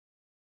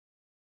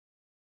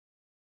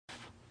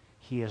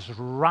He is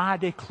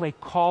radically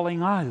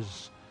calling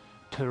us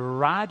to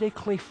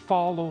radically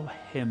follow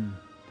Him,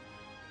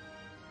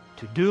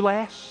 to do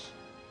less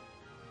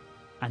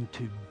and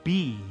to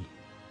be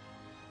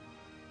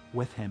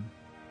with Him.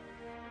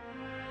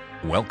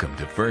 Welcome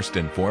to First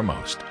and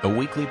Foremost, a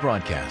weekly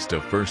broadcast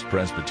of First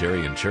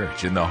Presbyterian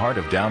Church in the heart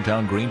of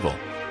downtown Greenville.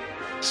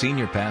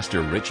 Senior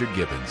Pastor Richard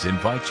Gibbons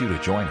invites you to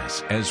join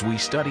us as we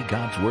study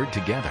God's Word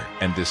together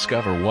and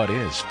discover what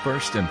is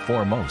first and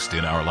foremost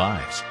in our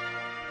lives.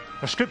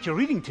 Our scripture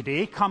reading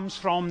today comes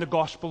from the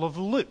Gospel of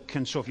Luke.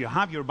 And so if you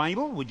have your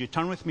Bible, would you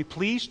turn with me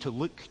please to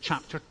Luke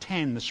chapter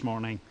 10 this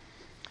morning.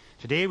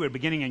 Today we're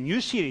beginning a new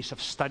series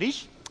of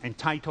studies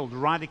entitled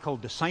Radical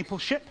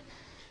Discipleship.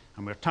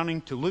 And we're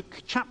turning to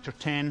Luke chapter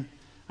 10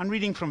 and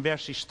reading from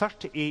verses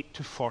 38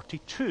 to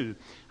 42.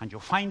 And you'll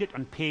find it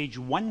on page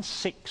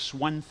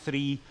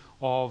 1613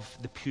 of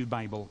the Pew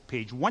Bible.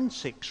 Page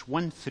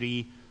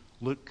 1613,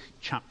 Luke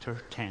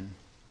chapter 10.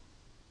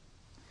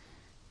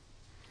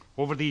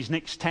 Over these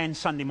next 10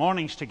 Sunday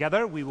mornings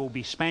together, we will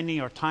be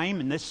spending our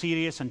time in this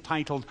series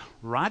entitled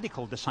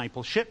Radical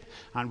Discipleship.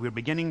 And we're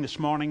beginning this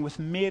morning with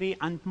Mary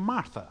and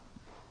Martha.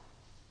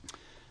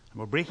 And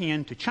we're breaking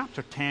into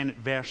chapter 10 at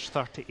verse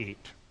 38.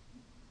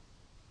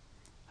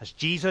 As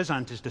Jesus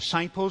and his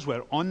disciples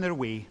were on their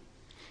way,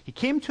 he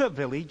came to a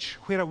village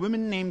where a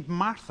woman named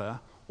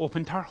Martha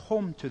opened her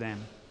home to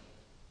them.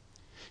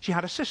 She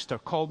had a sister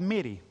called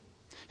Mary,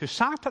 who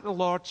sat at the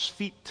Lord's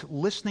feet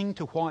listening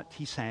to what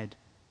he said.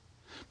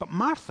 But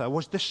Martha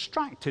was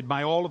distracted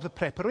by all of the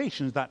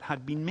preparations that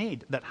had to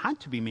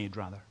be made.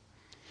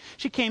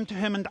 She came to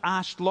him and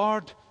asked,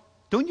 "Lord,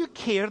 don't you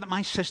care that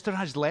my sister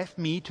has left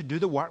me to do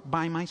the work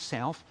by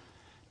myself?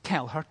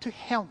 Tell her to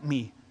help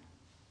me."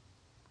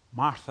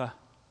 "Martha,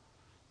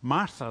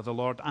 Martha," the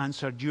Lord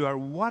answered, "you are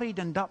worried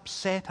and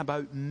upset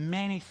about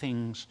many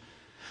things,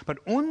 but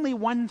only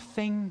one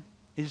thing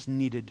is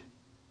needed.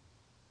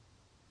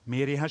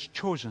 Mary has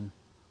chosen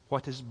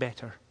what is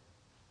better,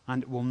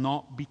 and it will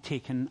not be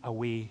taken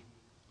away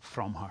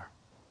from her."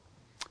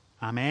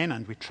 Amen,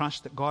 and we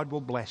trust that God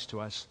will bless to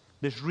us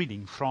this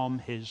reading from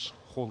His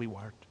holy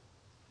word.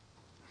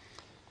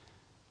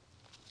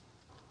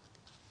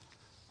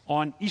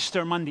 On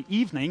Easter Monday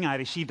evening, I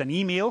received an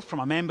email from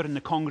a member in the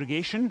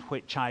congregation,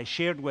 which I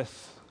shared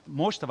with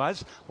most of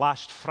us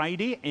last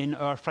Friday in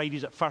our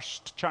Fridays at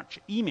First Church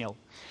email.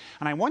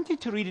 And I wanted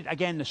to read it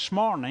again this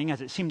morning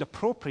as it seemed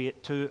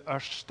appropriate to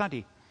our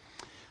study.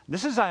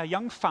 This is a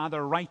young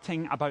father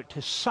writing about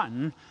his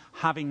son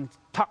having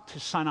tucked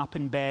his son up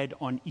in bed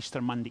on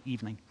Easter Monday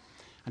evening.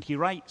 And he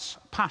writes,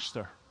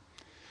 "Pastor,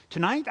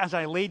 tonight as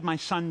I laid my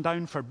son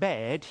down for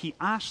bed, he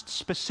asked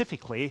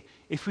specifically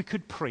if we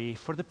could pray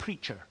for the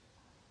preacher.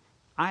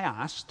 I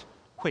asked,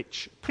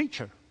 'Which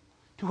preacher?'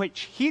 To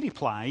which he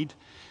replied,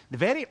 'The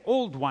very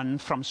old one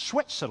from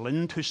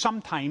Switzerland who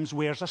sometimes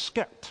wears a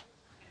skirt.'"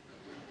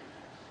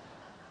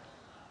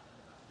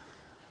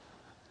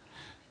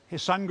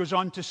 His son goes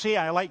on to say,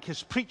 "I like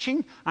his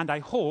preaching and I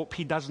hope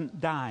he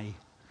doesn't die."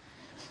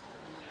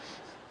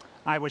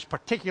 I was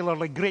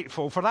particularly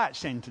grateful for that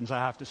sentence, I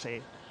have to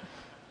say.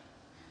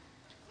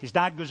 His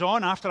dad goes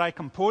on, "After I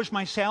composed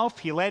myself,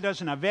 he led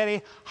us in a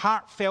very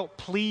heartfelt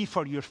plea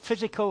for your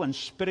physical and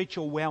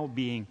spiritual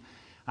well-being.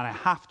 And I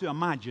have to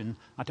imagine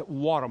that it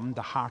warmed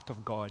the heart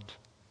of God."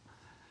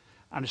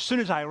 And as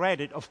soon as I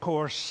read it, of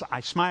course,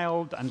 I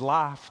smiled and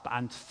laughed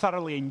and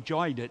thoroughly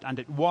enjoyed it, and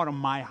it warmed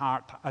my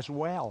heart as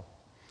well.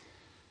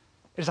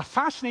 It is a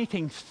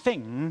fascinating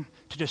thing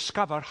to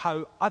discover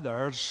how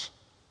others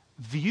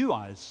view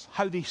us,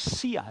 how they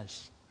see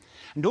us.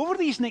 And over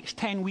these next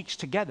 10 weeks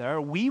together,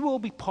 we will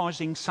be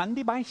pausing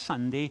Sunday by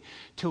Sunday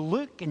to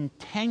look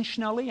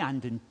intentionally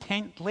and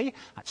intently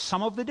at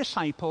some of the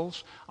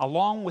disciples,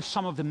 along with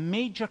some of the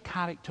major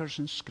characters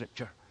in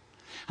Scripture.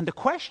 And the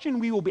question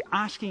we will be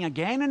asking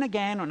again and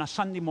again on a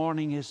Sunday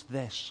morning is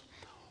this: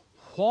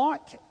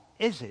 what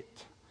is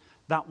it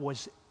that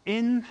was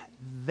in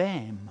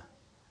them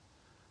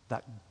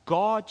that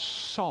God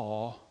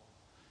saw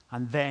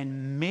and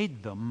then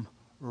made them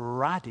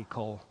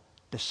radical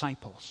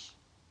disciples?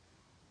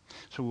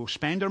 So we'll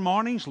spend our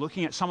mornings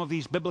looking at some of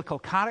these biblical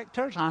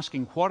characters,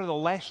 asking what are the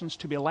lessons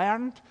to be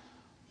learned,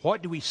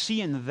 what do we see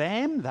in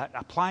them that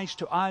applies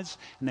to us,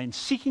 and then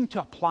seeking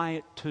to apply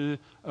it to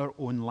our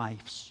own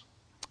lives.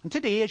 And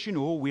today, as you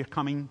know, we're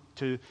coming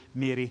to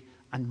Mary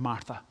and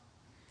Martha.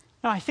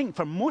 Now, I think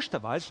for most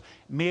of us,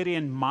 Mary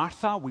and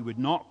Martha we would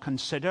not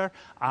consider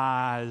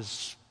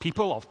as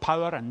people of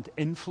power and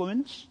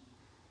influence.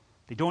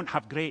 They don't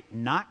have great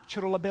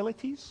natural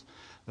abilities.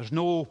 There's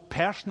no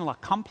personal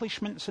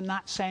accomplishments in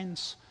that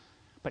sense.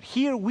 But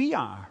here we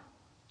are,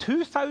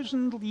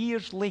 2,000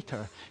 years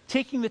later,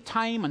 taking the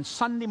time on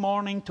Sunday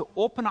morning to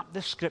open up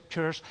the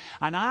Scriptures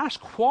and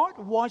ask, what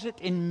was it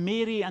in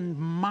Mary and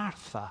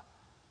Martha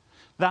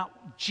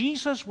that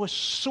Jesus was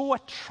so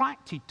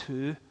attracted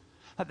to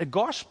that the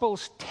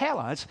Gospels tell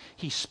us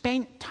he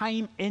spent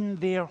time in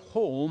their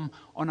home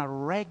on a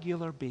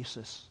regular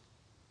basis?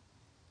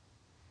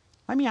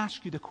 Let me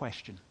ask you the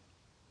question.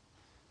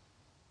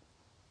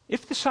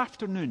 If this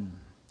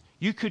afternoon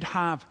You could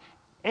have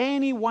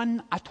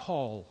anyone at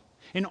all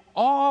in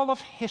all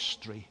of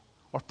history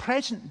or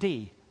present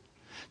day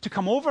to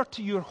come over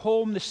to your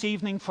home this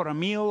evening for a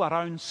meal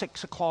around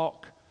 6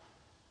 o'clock.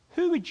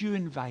 Who would you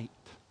invite?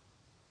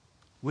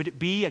 Would it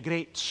be a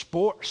great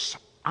sports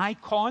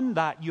icon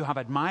that you have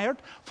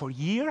admired for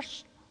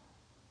years?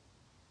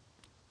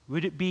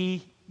 Would it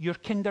be your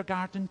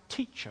kindergarten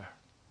teacher?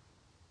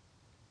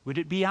 Would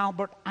it be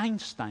Albert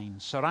Einstein,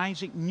 Sir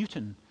Isaac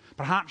Newton?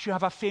 Perhaps you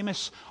have a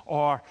famous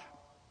or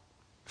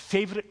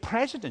favorite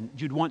president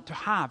you'd want to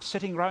have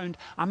sitting round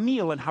a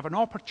meal and have an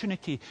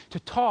opportunity to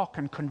talk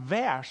and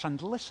converse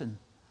and listen.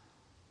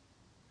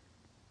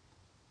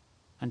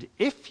 And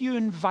if you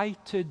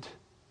invited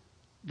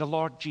the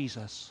Lord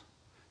Jesus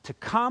to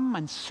come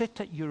and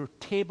sit at your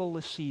table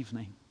this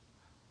evening,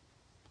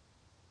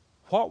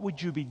 what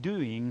would you be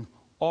doing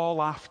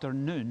all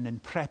afternoon in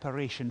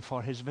preparation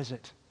for his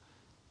visit?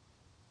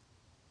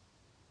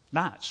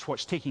 That's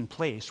what's taking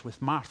place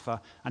with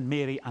Martha and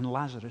Mary and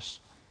Lazarus.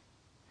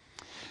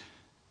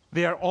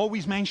 They are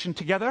always mentioned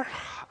together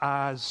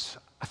as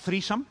a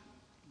threesome.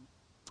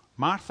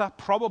 Martha,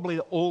 probably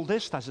the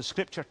oldest, as the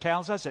scripture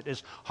tells us. It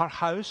is her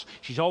house.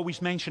 She's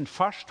always mentioned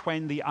first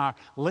when they are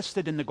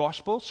listed in the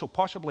gospel. So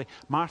possibly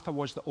Martha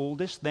was the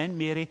oldest, then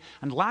Mary,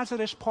 and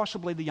Lazarus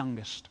possibly the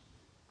youngest.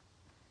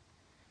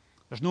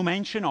 There's no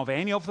mention of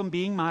any of them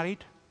being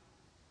married.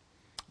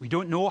 We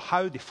don't know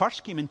how they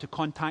first came into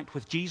contact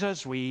with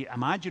Jesus. We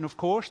imagine, of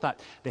course, that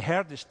they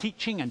heard his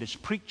teaching and his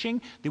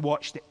preaching. They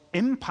watched the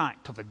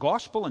impact of the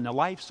gospel in the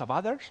lives of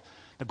others.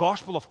 The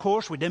gospel, of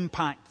course, would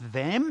impact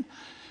them,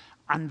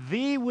 and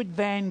they would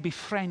then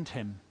befriend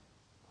him.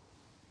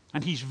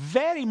 And he's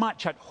very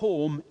much at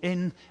home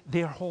in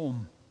their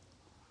home.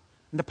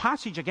 And the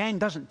passage, again,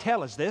 doesn't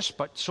tell us this,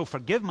 but so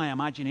forgive my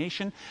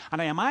imagination. And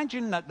I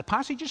imagine that the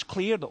passage is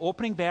clear. The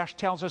opening verse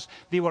tells us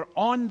they were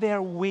on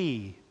their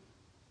way.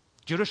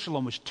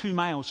 Jerusalem was 2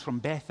 miles from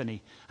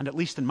Bethany, and at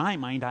least in my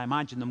mind, I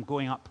imagine them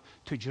going up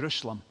to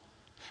Jerusalem.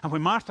 And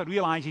when Martha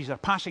realizes they're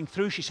passing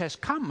through, she says,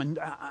 "Come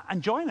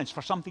and join us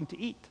for something to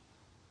eat."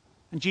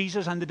 And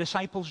Jesus and the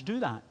disciples do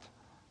that.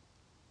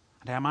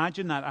 And I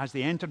imagine that as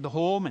they entered the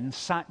home and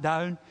sat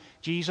down,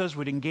 Jesus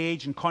would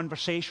engage in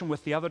conversation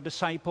with the other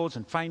disciples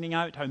and finding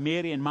out how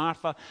Mary and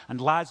Martha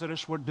and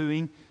Lazarus were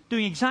doing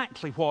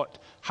exactly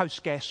what house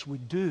guests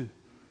would do.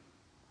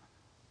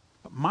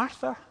 But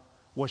Martha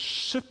was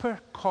super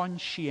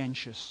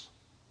conscientious.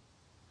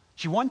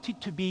 She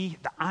wanted to be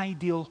the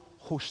ideal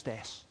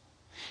hostess.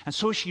 And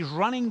so she's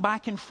running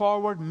back and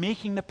forward,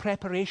 making the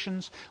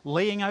preparations,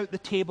 laying out the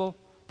table,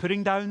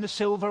 putting down the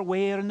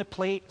silverware and the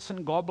plates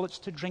and goblets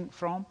to drink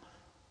from.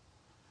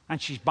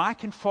 And she's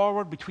back and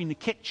forward between the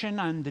kitchen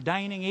and the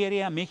dining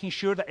area, making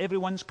sure that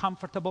everyone's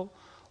comfortable.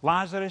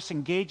 Lazarus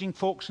engaging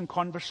folks in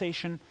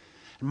conversation.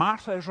 And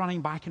Martha is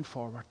running back and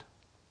forward.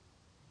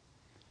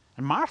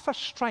 And Martha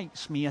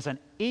strikes me as an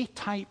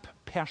A-type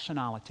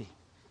personality.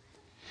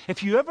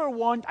 If you ever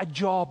want a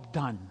job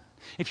done,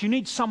 if you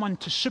need someone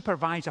to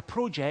supervise a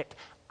project,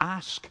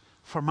 ask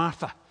for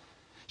Martha.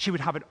 She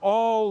would have it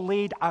all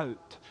laid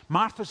out.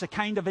 Martha's the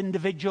kind of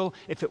individual,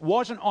 if it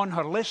wasn't on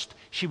her list,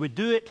 she would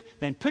do it,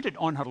 then put it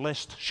on her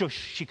list so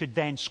she could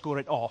then score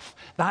it off.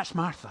 That's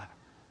Martha.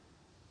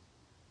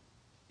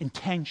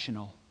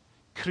 Intentional,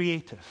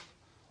 creative,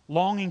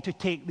 longing to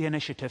take the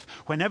initiative.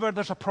 Whenever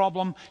there's a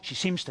problem, she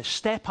seems to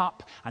step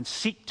up and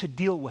seek to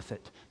deal with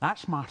it.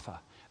 That's Martha.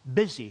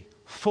 Busy,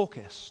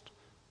 focused.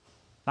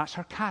 That's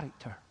her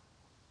character.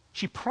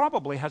 She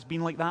probably has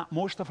been like that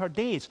most of her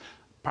days.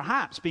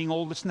 Perhaps, being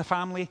oldest in the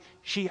family,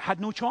 she had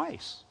no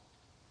choice.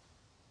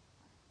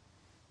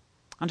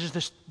 And as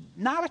this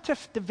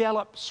narrative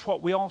develops,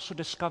 what we also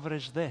discover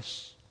is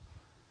this.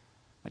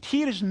 That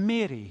here is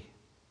Mary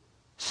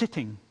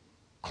sitting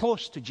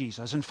close to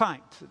Jesus. In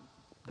fact,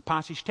 the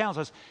passage tells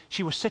us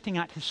she was sitting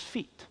at his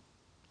feet,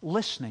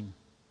 listening,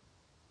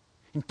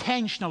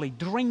 intentionally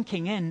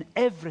drinking in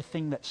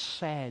everything that's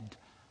said,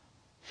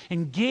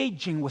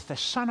 engaging with the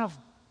Son of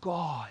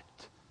God.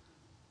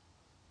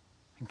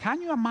 And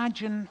can you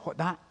imagine what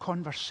that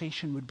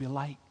conversation would be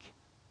like?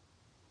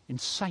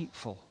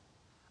 Insightful,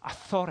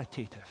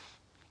 authoritative,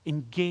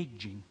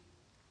 engaging,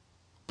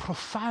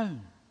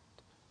 profound.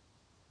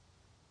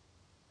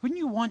 Wouldn't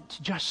you want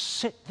to just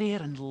sit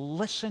there and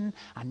listen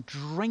and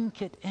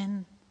drink it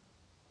in?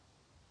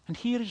 And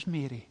here is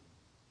Mary.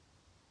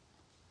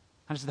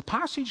 And as the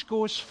passage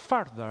goes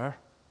further,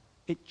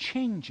 it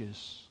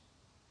changes.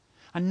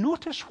 And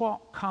notice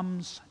what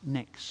comes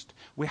next.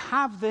 We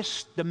have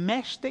this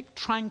domestic,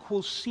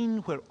 tranquil scene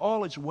where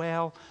all is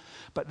well,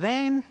 but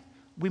then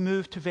we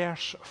move to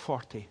verse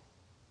 40.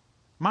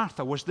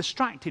 Martha was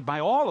distracted by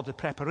all of the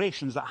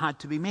preparations that had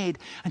to be made,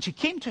 and she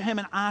came to him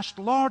and asked,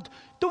 "Lord,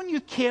 don't you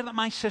care that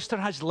my sister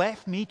has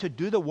left me to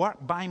do the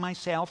work by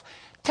myself?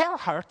 Tell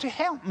her to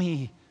help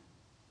me."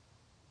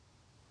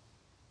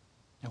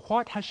 Now,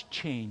 what has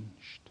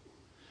changed?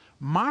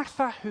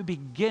 Martha, who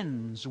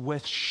begins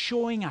with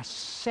showing a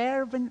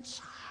servant's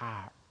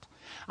heart,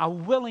 a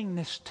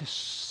willingness to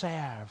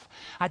serve,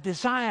 a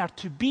desire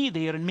to be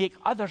there and make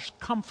others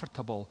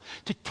comfortable,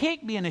 to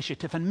take the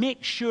initiative and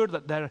make sure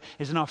that there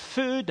is enough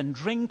food and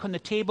drink on the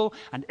table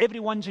and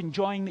everyone's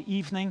enjoying the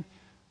evening.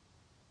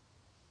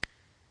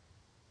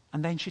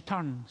 And then she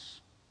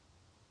turns.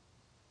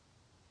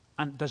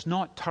 And it does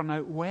not turn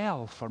out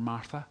well for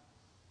Martha.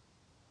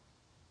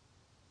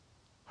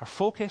 Her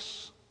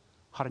focus,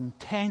 her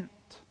intent,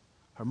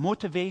 her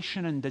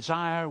motivation and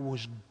desire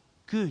was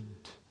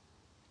good,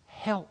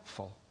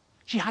 helpful.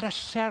 She had a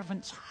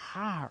servant's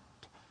heart.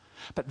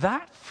 But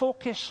that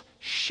focus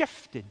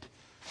shifted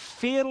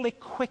fairly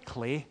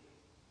quickly.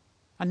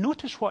 And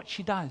notice what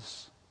she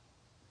does.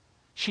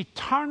 She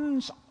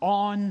turns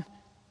on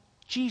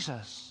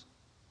Jesus.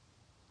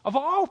 Of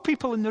all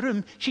people in the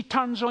room, she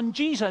turns on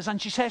Jesus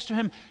and she says to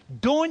him,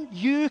 "Don't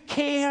you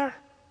care?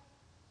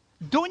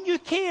 Don't you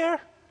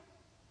care?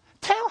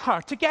 Tell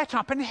her to get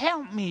up and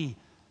help me.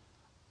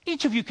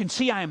 Each of you can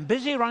see I am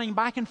busy running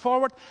back and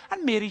forward,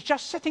 and Mary's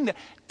just sitting there.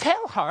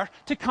 Tell her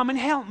to come and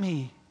help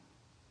me."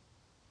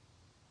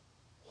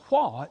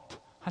 What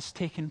has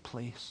taken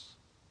place?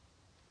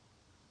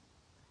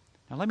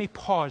 Now let me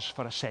pause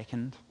for a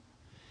second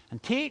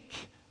and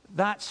take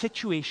that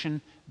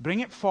situation, bring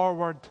it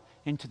forward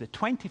into the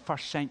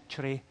 21st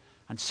century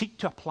and seek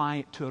to apply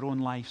it to our own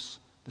lives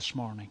this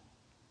morning.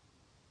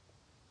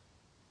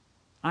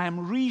 I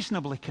am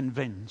reasonably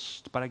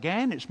convinced, but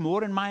again, it's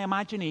more in my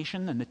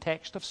imagination than the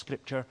text of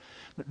Scripture,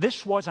 that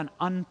this was an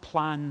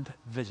unplanned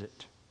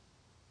visit.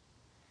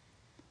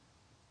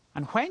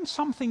 And when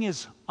something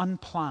is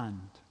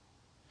unplanned,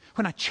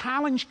 when a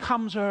challenge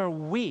comes our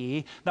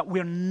way that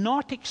we're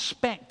not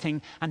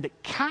expecting and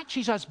it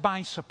catches us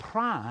by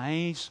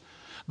surprise,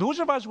 those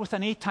of us with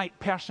an A-type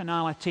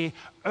personality,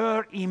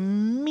 our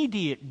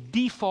immediate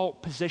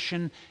default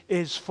position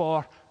is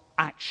for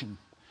action.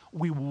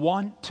 We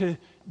want to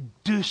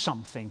do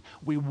something.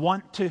 We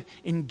want to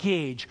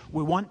engage.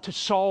 We want to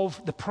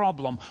solve the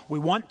problem. We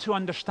want to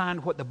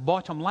understand what the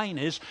bottom line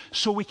is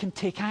so we can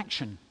take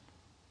action.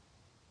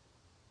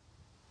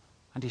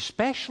 And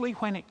especially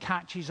when it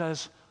catches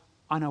us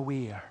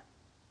unaware.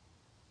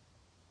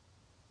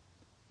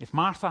 If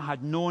Martha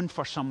had known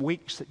for some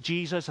weeks that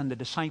Jesus and the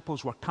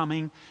disciples were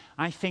coming,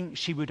 I think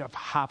she would have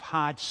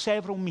had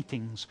several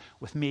meetings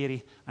with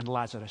Mary and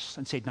Lazarus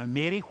and said, "Now,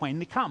 Mary, when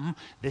they come,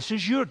 this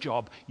is your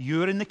job.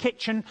 You're in the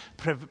kitchen.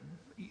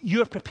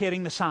 You're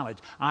preparing the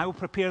salad. I will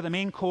prepare the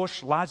main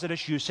course.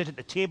 Lazarus, you sit at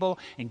the table,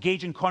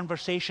 engage in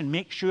conversation,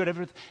 make sure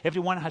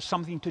everyone has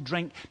something to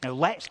drink. Now,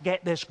 let's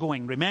get this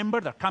going.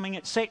 Remember, they're coming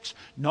at 6,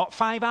 not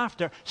 5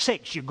 after.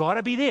 6, you've got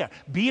to be there.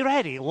 Be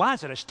ready.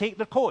 Lazarus, take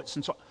their coats."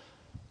 And so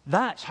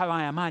that's how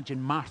I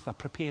imagine Martha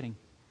preparing.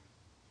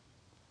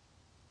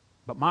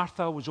 But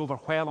Martha was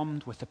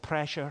overwhelmed with the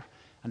pressure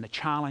and the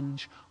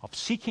challenge of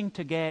seeking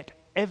to get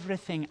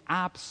everything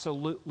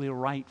absolutely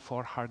right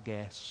for her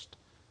guest.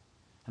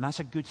 And that's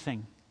a good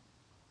thing.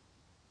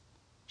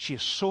 She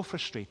is so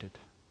frustrated,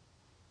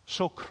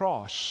 so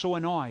cross, so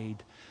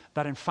annoyed,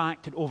 that in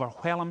fact it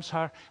overwhelms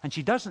her. And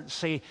she doesn't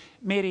say,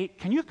 "Mary,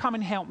 can you come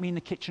and help me in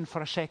the kitchen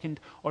for a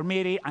second?" Or,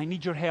 "Mary, I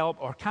need your help,"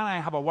 or, "Can I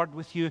have a word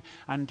with you?"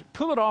 And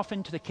pull her off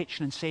into the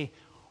kitchen and say,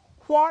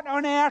 "What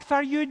on earth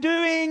are you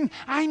doing?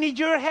 I need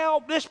your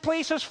help. This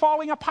place is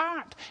falling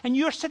apart. And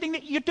you're sitting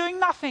there, you're doing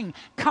nothing.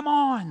 Come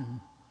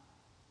on."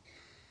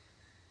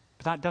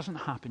 But that doesn't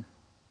happen.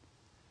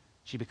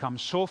 She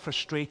becomes so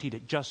frustrated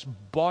it just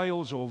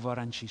boils over,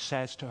 and she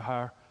says to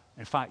her,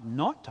 in fact,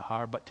 not to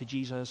her, but to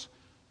Jesus,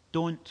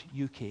 "Don't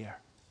you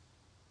care?"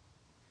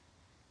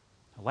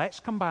 Now let's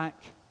come back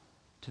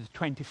to the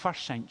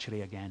 21st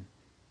century again.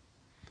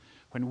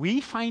 When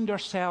we find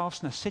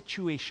ourselves in a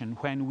situation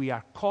when we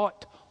are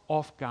caught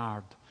off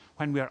guard,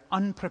 when we are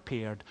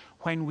unprepared,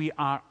 when we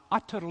are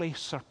utterly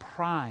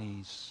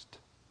surprised,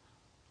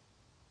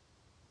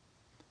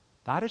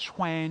 that is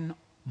when,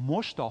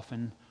 most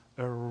often,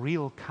 our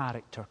real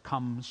character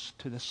comes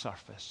to the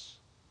surface.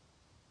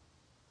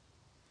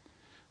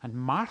 And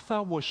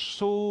Martha was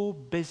so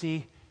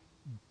busy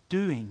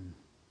doing,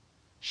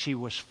 she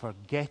was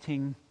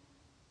forgetting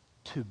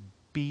to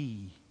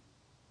be.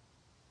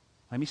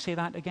 Let me say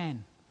that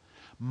again.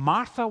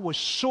 Martha was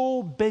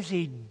so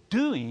busy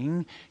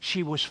doing,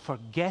 she was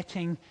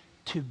forgetting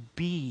to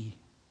be.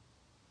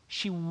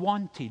 She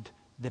wanted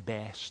the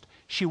best.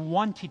 She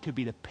wanted to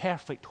be the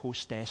perfect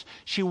hostess.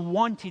 She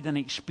wanted an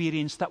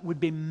experience that would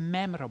be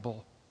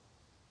memorable.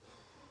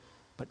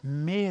 But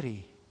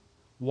Mary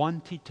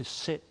wanted to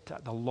sit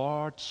at the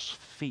Lord's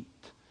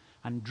feet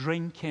and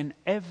drink in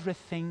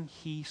everything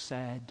he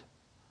said.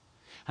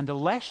 And the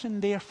lesson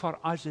there for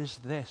us is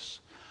this: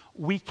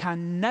 we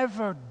can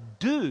never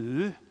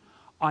do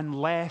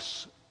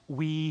unless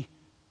we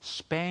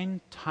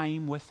spend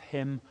time with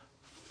him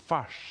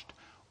first.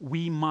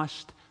 We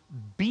must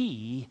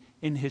be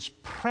in his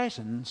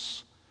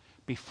presence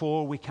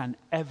before we can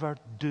ever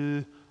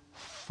do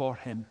for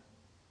him.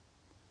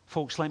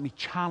 Folks, let me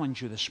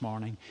challenge you this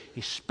morning,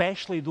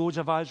 especially those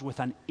of us with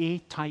an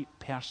A-type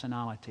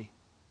personality.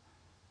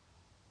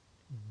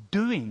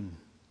 Doing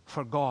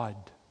for God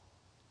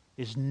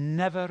is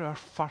never our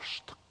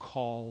first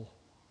call.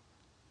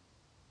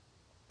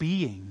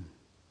 Being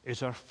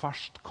is our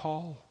first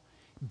call.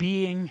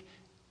 Being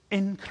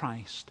in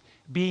Christ,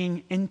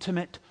 being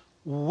intimate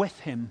with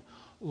Him,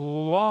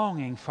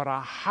 longing for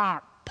a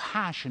heart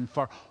passion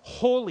for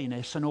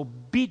holiness and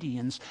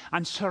obedience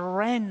and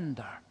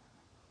surrender,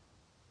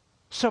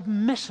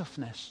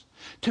 submissiveness,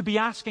 to be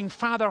asking,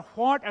 Father,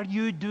 what are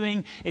you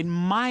doing in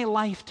my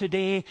life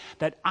today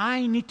that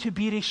I need to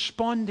be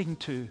responding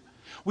to?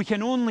 We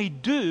can only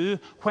do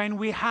when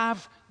we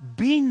have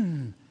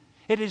been.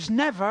 It is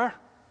never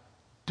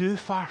do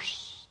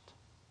first.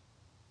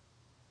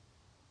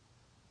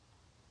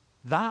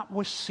 That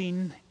was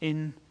seen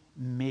in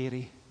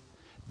Mary.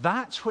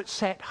 That's what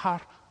set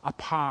her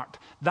apart.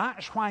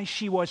 That's why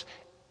she was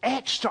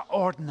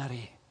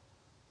extraordinary.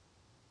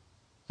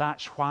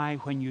 That's why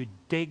when you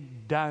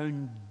dig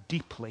down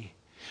deeply,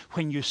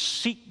 when you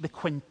seek the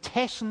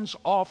quintessence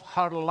of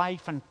her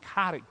life and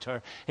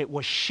character, it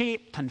was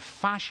shaped and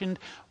fashioned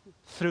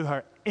through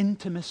her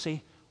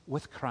intimacy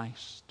with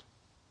Christ.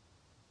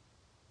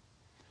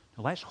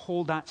 Now let's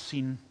hold that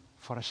scene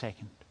for a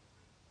second.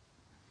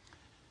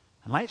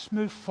 And let's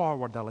move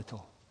forward a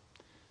little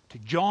to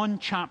John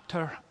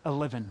chapter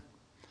 11.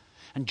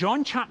 And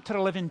John chapter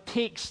 11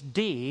 takes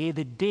the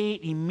day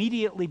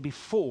immediately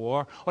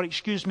before,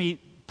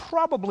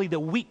 probably the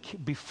week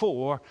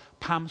before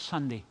Palm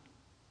Sunday.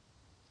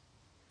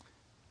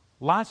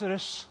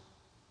 Lazarus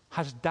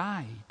has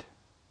died.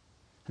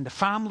 And the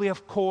family,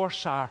 of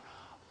course, are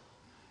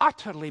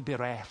utterly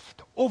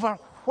bereft,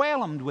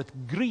 overwhelmed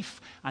with grief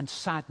and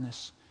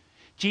sadness.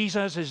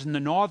 Jesus is in the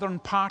northern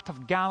part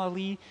of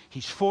Galilee.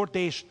 He's 4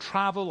 days'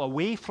 travel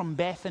away from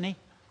Bethany.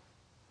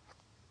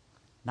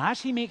 And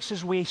as he makes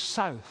his way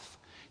south,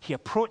 he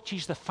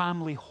approaches the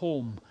family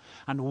home.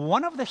 And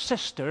one of the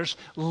sisters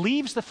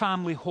leaves the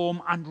family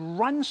home and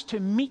runs to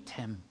meet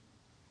him.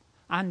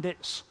 And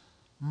it's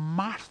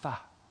Martha.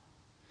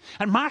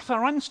 And Martha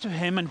runs to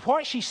him, and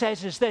what she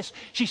says is this.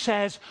 She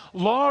says,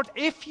 Lord,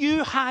 if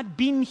you had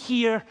been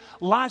here,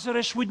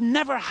 Lazarus would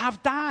never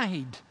have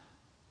died.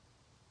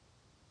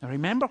 Now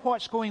remember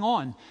what's going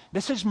on.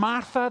 This is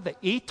Martha, the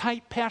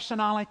A-type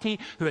personality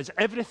who has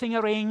everything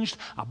arranged,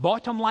 a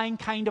bottom-line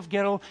kind of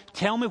girl.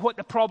 Tell me what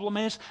the problem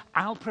is.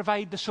 I'll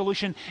provide the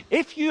solution.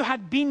 If you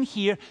had been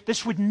here,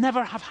 this would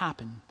never have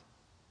happened.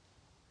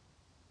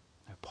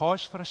 Now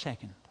pause for a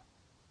second.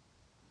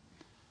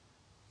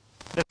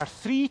 There are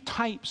 3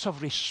 types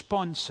of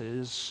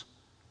responses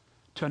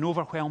to an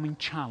overwhelming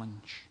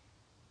challenge.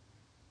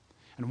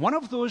 And one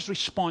of those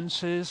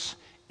responses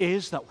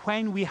is that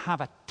when we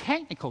have a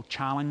technical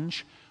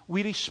challenge,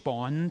 we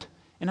respond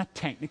in a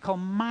technical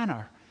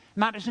manner.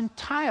 And that is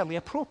entirely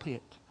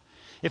appropriate.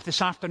 If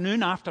this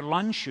afternoon after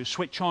lunch you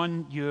switch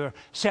on your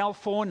cell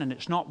phone and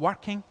it's not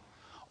working,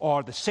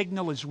 or the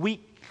signal is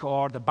weak,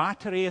 or the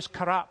battery is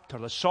corrupt, or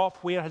the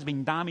software has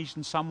been damaged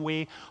in some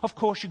way, of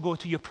course you go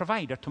to your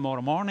provider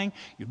tomorrow morning,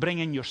 you bring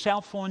in your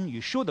cell phone,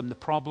 you show them the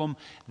problem,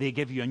 they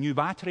give you a new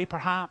battery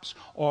perhaps,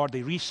 or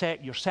they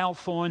reset your cell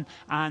phone,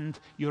 and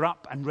you're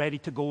up and ready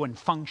to go and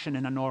function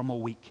in a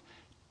normal week.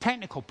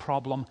 Technical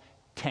problem,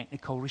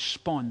 technical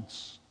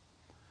response.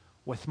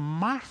 With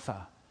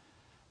Martha,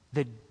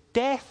 the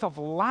death of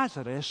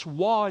Lazarus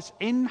was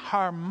in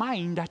her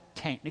mind a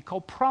technical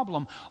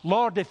problem.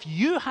 Lord, if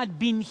you had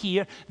been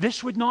here,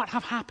 this would not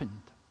have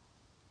happened.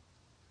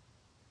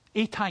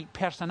 A-type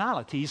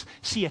personalities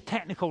see a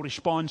technical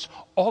response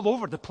all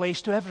over the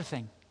place to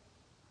everything.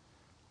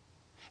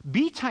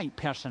 B-type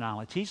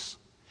personalities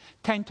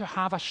tend to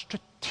have a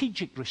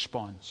strategic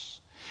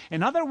response.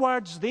 In other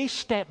words, they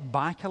step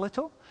back a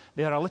little.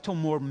 They're a little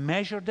more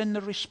measured in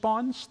the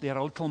response. They're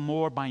a little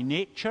more by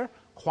nature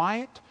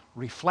quiet,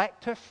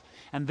 reflective,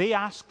 and they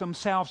ask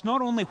themselves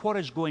not only what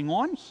is going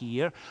on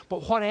here,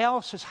 but what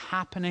else is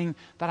happening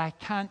that I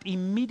can't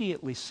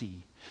immediately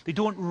see. They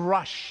don't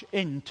rush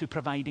into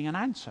providing an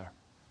answer.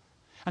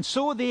 And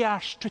so they are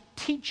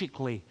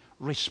strategically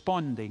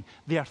responding.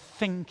 They are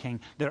thinking,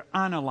 they're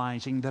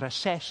analyzing, they're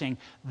assessing,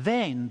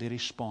 then they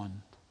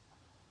respond.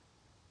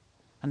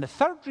 And the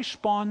third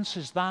response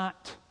is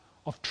that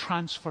of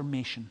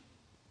transformation.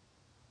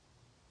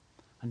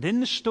 And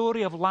in the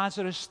story of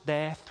Lazarus'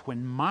 death,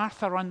 when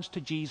Martha runs to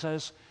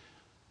Jesus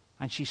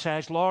and she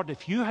says, Lord,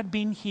 if you had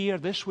been here,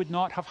 this would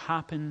not have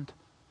happened.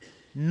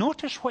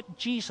 Notice what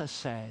Jesus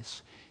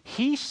says.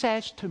 He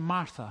says to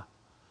Martha,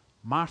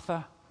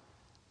 Martha,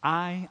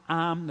 I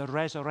am the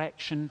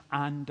resurrection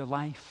and the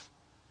life.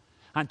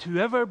 And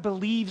whoever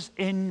believes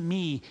in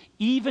me,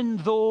 even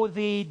though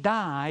they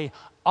die,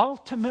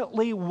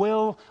 ultimately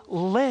will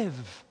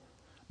live.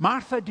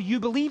 Martha, do you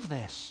believe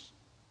this?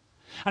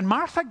 And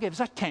Martha gives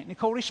a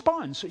technical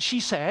response. She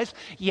says,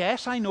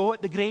 yes, I know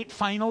at the great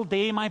final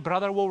day my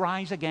brother will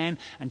rise again.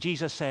 And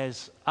Jesus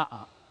says,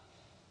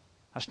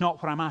 that's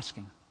not what I'm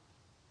asking.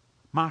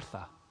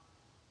 Martha,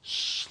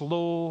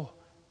 slow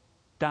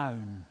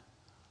down.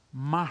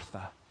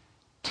 Martha,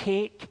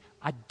 take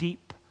a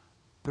deep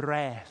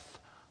breath.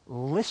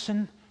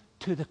 Listen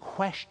to the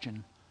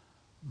question.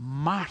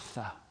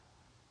 Martha,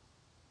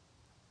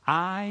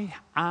 I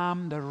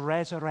am the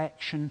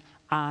resurrection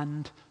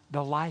and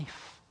the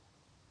life.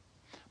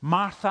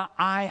 Martha,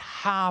 I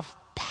have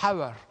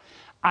power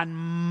and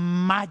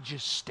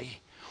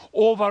majesty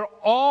over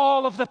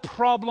all of the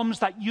problems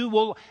that you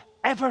will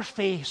ever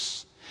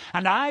face.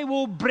 And I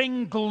will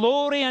bring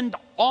glory and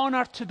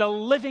honor to the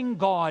living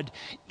God,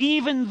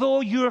 even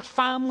though your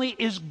family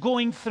is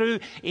going through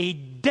a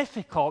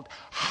difficult,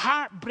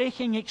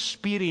 heartbreaking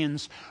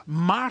experience.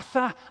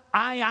 Martha,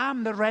 I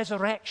am the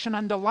resurrection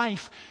and the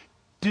life.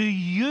 Do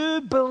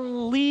you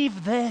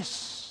believe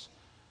this?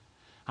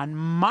 And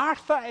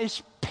Martha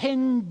is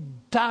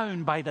pinned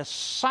down by the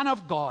Son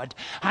of God,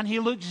 and he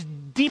looks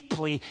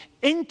deeply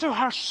into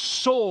her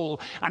soul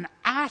and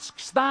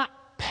asks that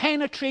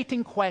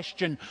penetrating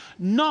question,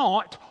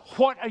 not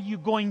what are you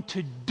going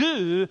to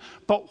do,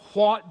 but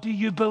what do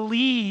you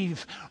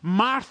believe?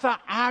 Martha,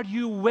 are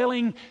you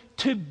willing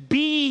to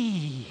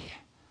be?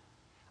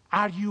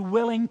 Are you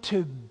willing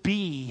to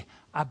be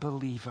a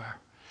believer?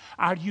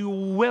 Are you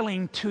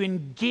willing to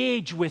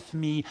engage with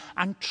me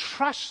and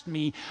trust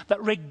me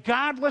that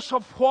regardless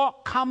of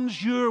what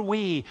comes your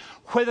way,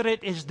 whether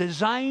it is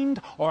designed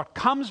or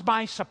comes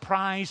by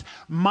surprise,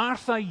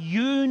 Martha,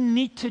 you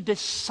need to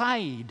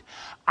decide,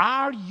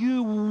 are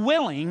you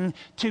willing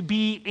to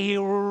be a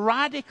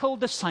radical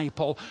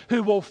disciple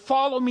who will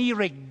follow me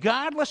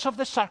regardless of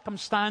the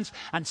circumstance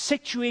and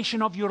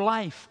situation of your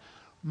life?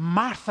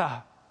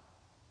 Martha,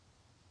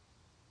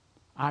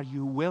 are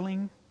you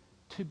willing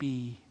to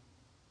be?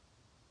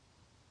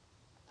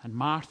 And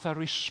Martha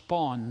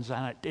responds,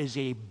 and it is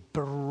a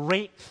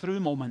breakthrough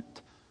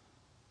moment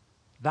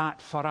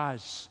that for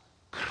us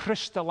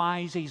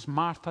crystallizes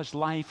Martha's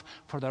life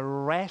for the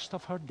rest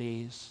of her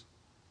days.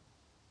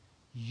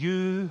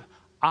 You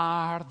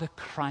are the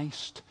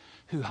Christ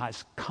who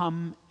has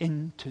come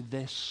into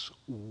this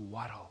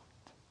world.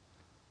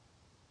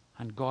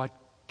 And God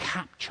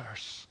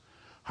captures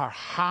her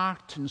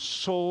heart and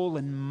soul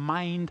and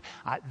mind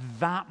at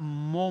that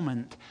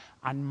moment,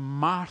 and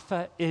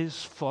Martha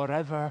is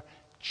forever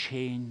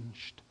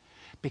changed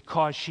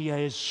because she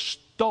has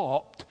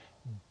stopped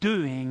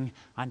doing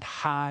and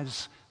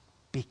has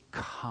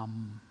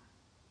become.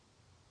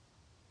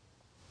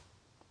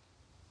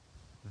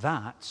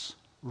 That's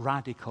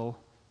radical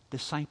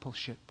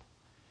discipleship.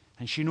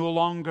 And she no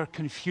longer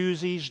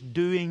confuses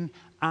doing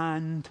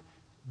and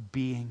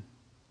being.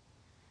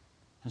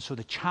 And so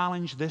the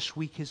challenge this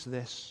week is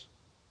this,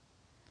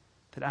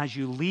 that as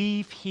you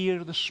leave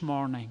here this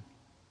morning,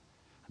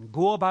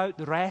 go about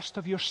the rest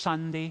of your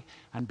Sunday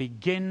and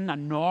begin a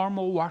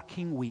normal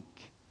working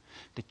week,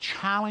 the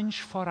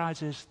challenge for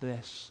us is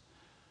this: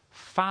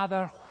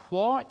 Father,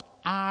 what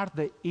are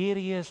the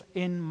areas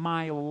in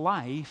my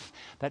life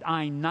that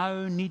I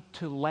now need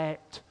to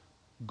let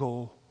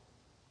go?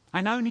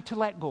 I now need to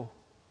let go.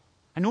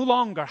 I no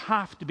longer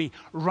have to be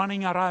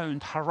running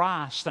around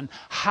harassed and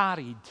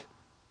harried.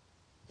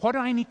 What do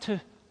I need to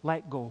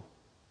let go?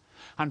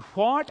 And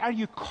what are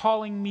you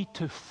calling me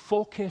to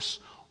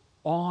focus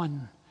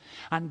on?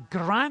 And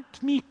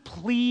grant me,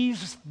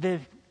 please, the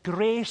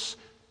grace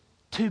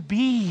to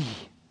be.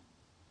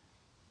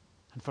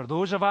 And for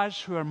those of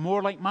us who are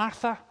more like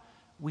Martha,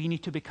 we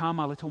need to become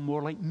a little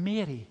more like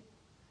Mary.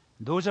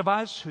 Those of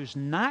us whose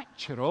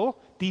natural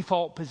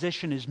default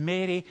position is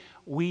Mary,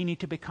 we need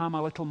to become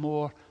a little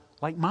more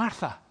like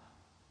Martha.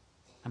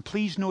 And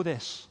please know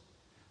this.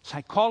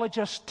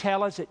 Psychologists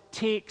tell us it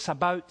takes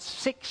about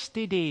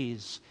 60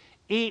 days,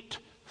 8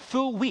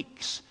 full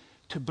weeks,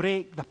 to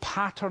break the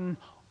pattern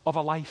of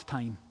a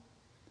lifetime.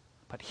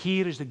 But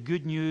here is the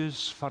good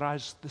news for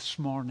us this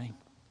morning.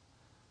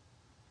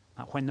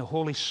 That when the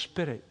Holy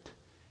Spirit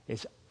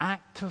is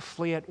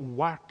actively at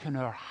work in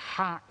our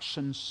hearts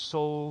and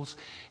souls,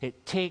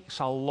 it takes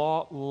a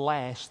lot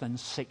less than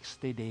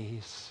 60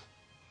 days.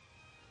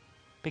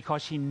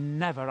 Because He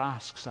never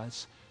asks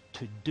us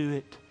to do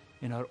it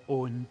in our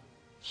own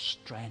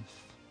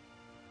strength.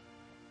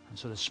 And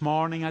so this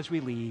morning as we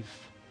leave,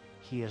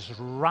 He is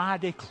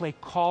radically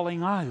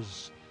calling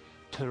us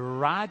to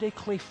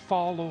radically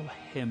follow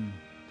Him,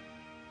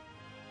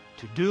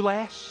 to do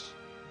less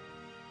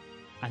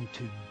and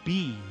to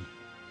be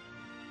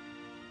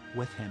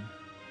with Him.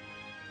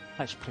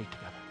 Let's pray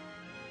together.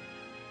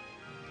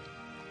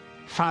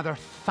 Father,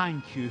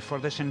 thank you for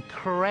this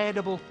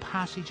incredible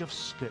passage of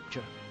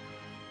Scripture.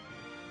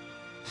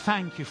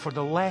 Thank you for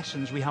the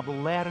lessons we have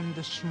learned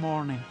this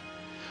morning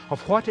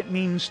of what it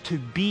means to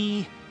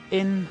be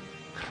in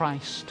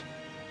Christ,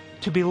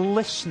 to be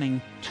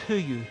listening to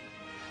you,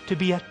 to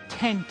be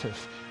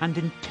attentive and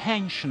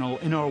intentional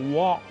in our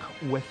walk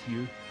with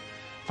you.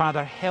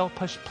 Father,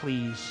 help us,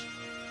 please,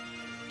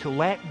 to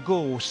let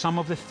go some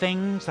of the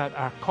things that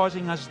are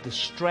causing us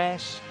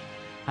distress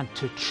and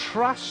to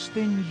trust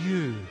in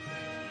you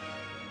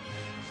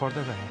for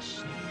the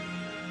rest.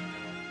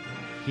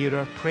 Hear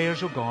our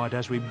prayers, O God,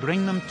 as we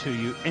bring them to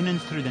you in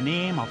and through the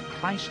name of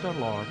Christ our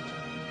Lord.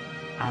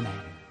 Amen.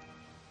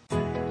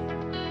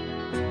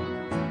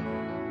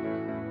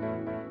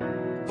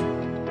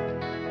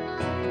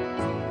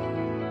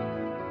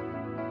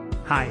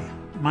 Hi,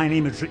 My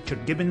name is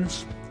Richard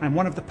Gibbons. I'm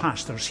one of the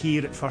pastors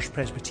here at First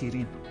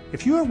Presbyterian.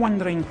 If you are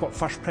wondering what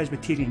First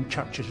Presbyterian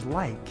Church is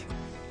like,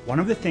 one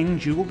of the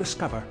things you will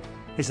discover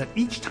is that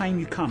each time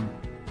you come,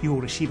 you will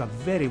receive a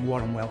very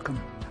warm welcome.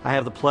 I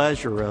have the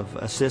pleasure of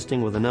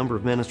assisting with a number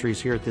of ministries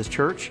here at this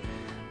church.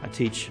 I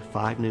teach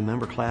 5 new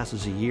member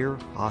classes a year,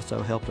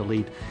 also help to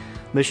lead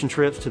mission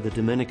trips to the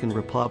Dominican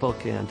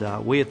Republic,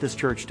 and we at this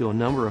church do a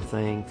number of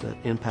things that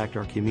impact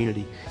our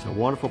community. It's a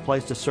wonderful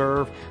place to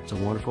serve. It's a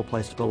wonderful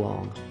place to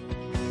belong.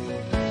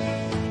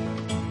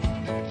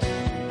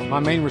 My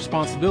main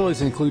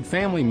responsibilities include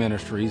family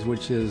ministries,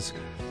 which is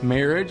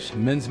marriage,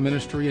 men's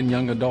ministry, and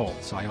young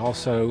adults. I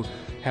also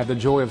have the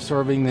joy of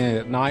serving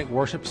the night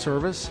worship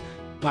service.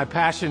 My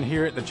passion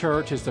here at the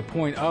church is to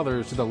point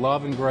others to the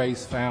love and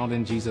grace found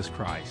in Jesus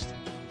Christ.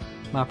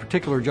 My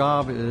particular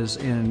job is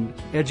in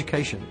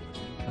education,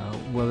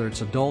 whether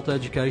it's adult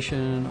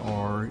education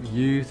or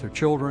youth or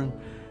children.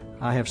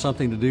 I have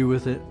something to do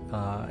with it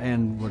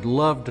and would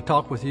love to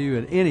talk with you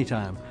at any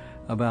time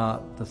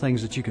about the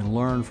things that you can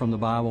learn from the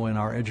Bible in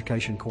our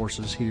education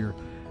courses here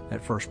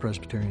at First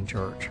Presbyterian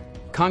Church.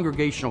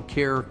 Congregational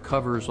care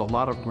covers a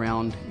lot of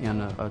ground in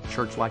a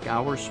church like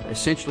ours.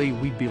 Essentially,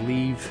 we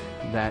believe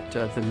that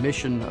the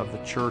mission of the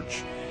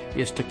church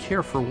is to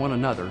care for one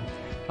another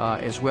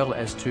as well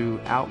as to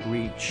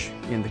outreach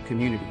in the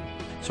community.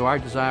 So our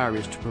desire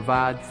is to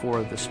provide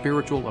for the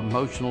spiritual,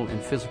 emotional, and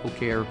physical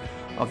care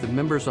of the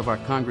members of our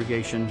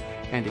congregation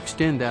and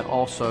extend that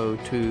also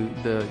to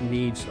the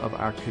needs of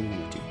our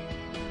community.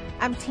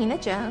 I'm Tina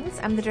Jones.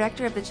 I'm the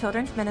director of the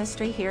children's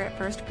ministry here at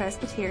First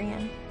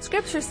Presbyterian.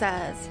 Scripture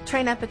says,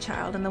 "Train up a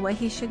child in the way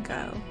he should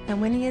go,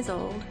 and when he is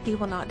old, he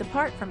will not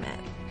depart from it."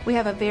 We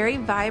have a very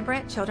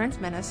vibrant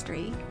children's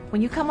ministry.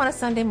 When you come on a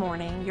Sunday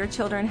morning, your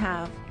children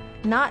have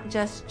not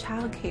just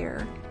child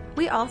care,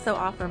 we also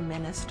offer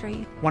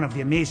ministry. One of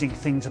the amazing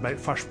things about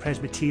First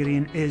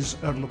Presbyterian is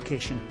our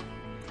location.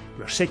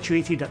 We're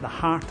situated at the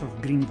heart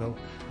of Greenville,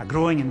 a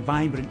growing and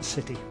vibrant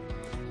city.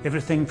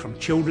 Everything from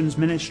children's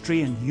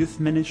ministry and youth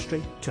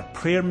ministry to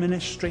prayer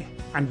ministry,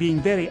 and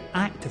being very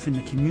active in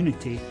the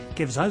community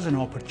gives us an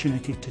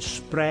opportunity to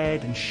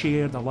spread and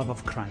share the love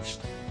of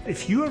Christ.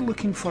 If you are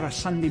looking for a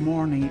Sunday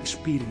morning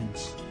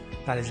experience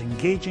that is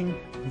engaging,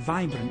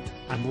 vibrant,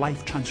 and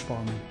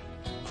life-transforming,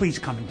 please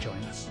come and join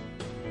us.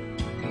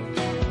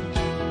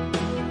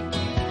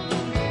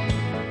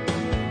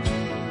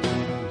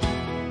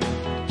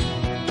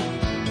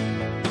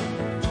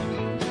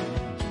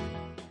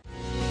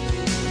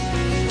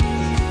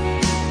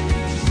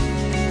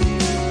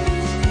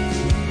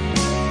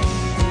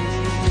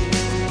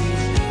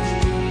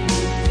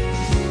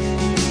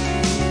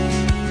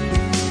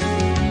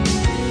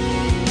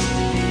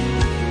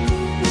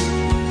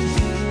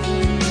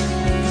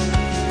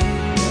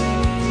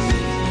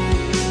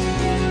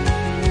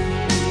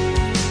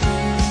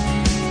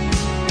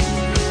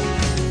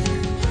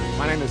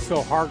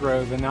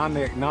 Hargrove, and I'm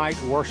the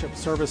Ignite Worship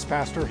Service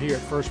Pastor here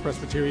at First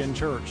Presbyterian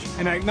Church.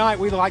 And at Ignite,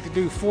 we like to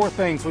do 4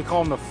 things. We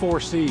call them the 4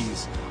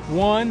 C's.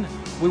 1,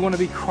 we want to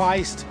be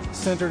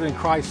Christ-centered and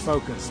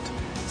Christ-focused.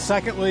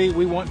 Secondly,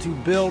 we want to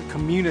build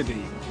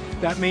community.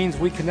 That means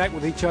we connect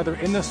with each other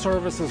in the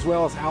service as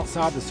well as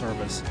outside the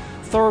service.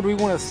 Third, we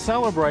want to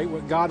celebrate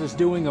what God is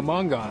doing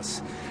among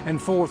us. And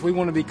fourth, we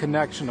want to be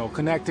connectional,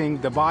 connecting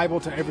the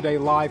Bible to everyday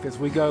life as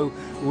we go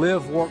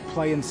live, work,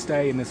 play, and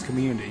stay in this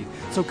community.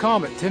 So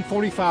come at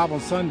 10:45 on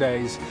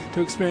Sundays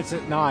to experience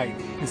at night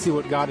and see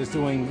what God is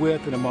doing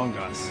with and among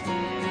us.